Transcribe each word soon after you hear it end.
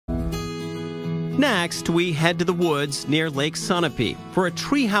Next, we head to the woods near Lake Sunapee for a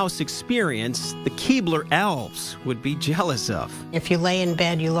treehouse experience the Keebler elves would be jealous of. If you lay in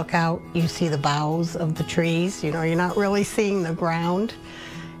bed, you look out, you see the boughs of the trees. You know, you're not really seeing the ground.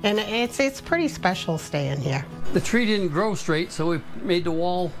 And it's pretty special staying here. The tree didn't grow straight, so we made the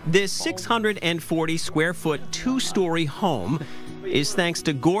wall. This 640 square foot, 2-story home is thanks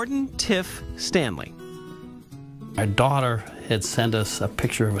to Gordon Tiff Stanley. Our daughter had sent us a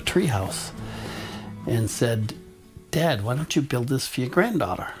picture of a treehouse and said, "Dad, why don't you build this for your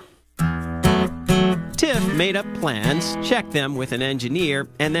granddaughter?" Tiff made up plans, checked them with an engineer,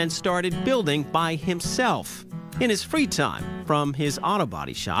 and then started building by himself in his free time from his auto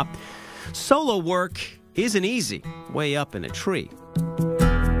body shop. Solo work isn't easy, way up in a tree.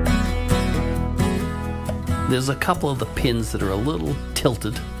 There's a couple of the pins that are a little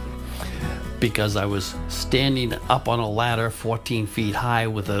tilted because I was standing up on a ladder 14 feet high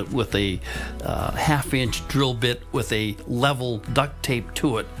with a half-inch drill bit with a level duct tape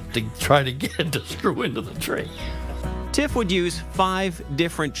to it to try to get it to screw into the tree. Tiff would use 5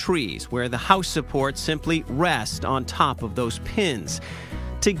 different trees where the house supports simply rest on top of those pins.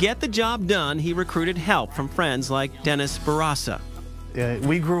 To get the job done, he recruited help from friends like Dennis Barassa.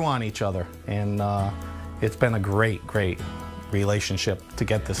 We grew on each other, and it's been a great relationship to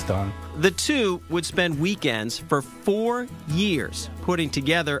get this done. The two would spend weekends for 4 years putting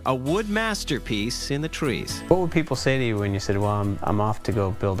together a wood masterpiece in the trees. What would people say to you when you said, "Well, I'm off to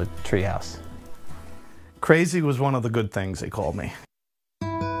go build a treehouse"? Crazy was one of the good things they called me.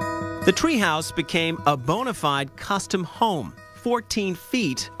 The treehouse became a bona fide custom home, 14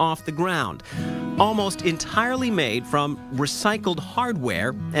 feet off the ground, almost entirely made from recycled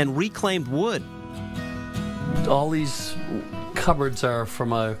hardware and reclaimed wood. All these cupboards are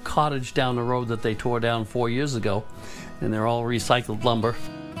from a cottage down the road that they tore down 4 years ago, and they're all recycled lumber.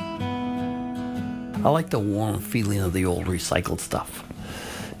 I like the warm feeling of the old recycled stuff.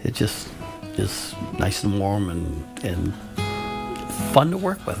 It just is nice and warm and fun to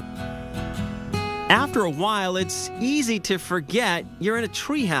work with. After a while, it's easy to forget you're in a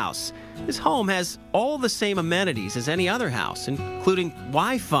treehouse. This home has all the same amenities as any other house, including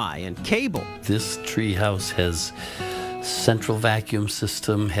Wi-Fi and cable. This treehouse has central vacuum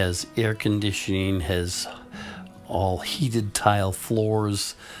system, has air conditioning, has all heated tile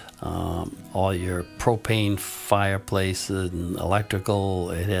floors, all your propane fireplace and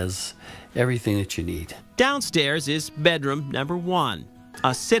electrical. It has everything that you need. Downstairs is bedroom number 1,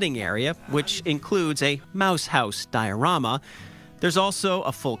 a sitting area which includes a mouse house diorama. There's also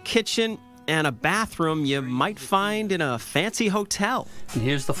a full kitchen and a bathroom you might find in a fancy hotel. And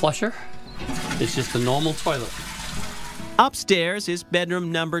here's the flusher. It's just a normal toilet. Upstairs is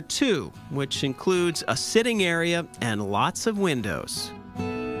bedroom number 2, which includes a sitting area and lots of windows. Do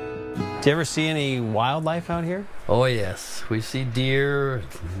you ever see any wildlife out here? Oh yes, we see deer,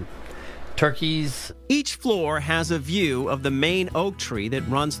 turkeys. Each floor has a view of the main oak tree that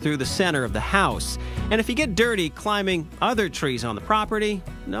runs through the center of the house. And if you get dirty climbing other trees on the property,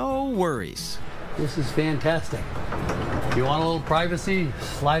 no worries. This is fantastic. You want a little privacy?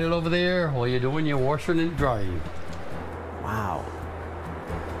 Slide it over there while you're doing your washing and drying. Wow.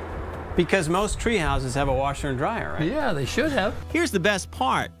 Because most tree houses have a washer and dryer, right? Yeah, they should have. Here's the best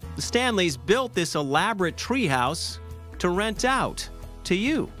part. The Stanleys built this elaborate treehouse to rent out to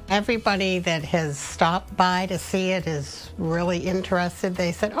you. Everybody that has stopped by to see it is really interested.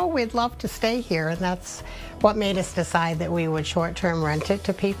 They said, "Oh, we'd love to stay here," and that's what made us decide that we would short-term rent it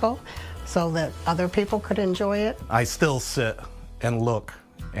to people so that other people could enjoy it. I still sit and look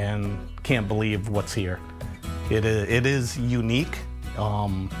and can't believe what's here. It is unique.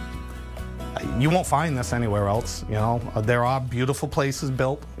 You won't find this anywhere else. You know, there are beautiful places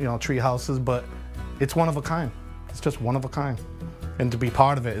built, you know, tree houses, but it's one of a kind. It's just one of a kind. And to be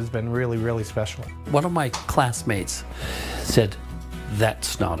part of it has been really, really special. One of my classmates said,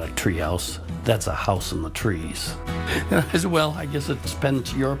 "That's not a treehouse, that's a house in the trees." And I said, "Well, I guess it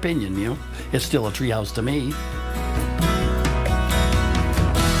depends your opinion, you know. It's still a treehouse to me."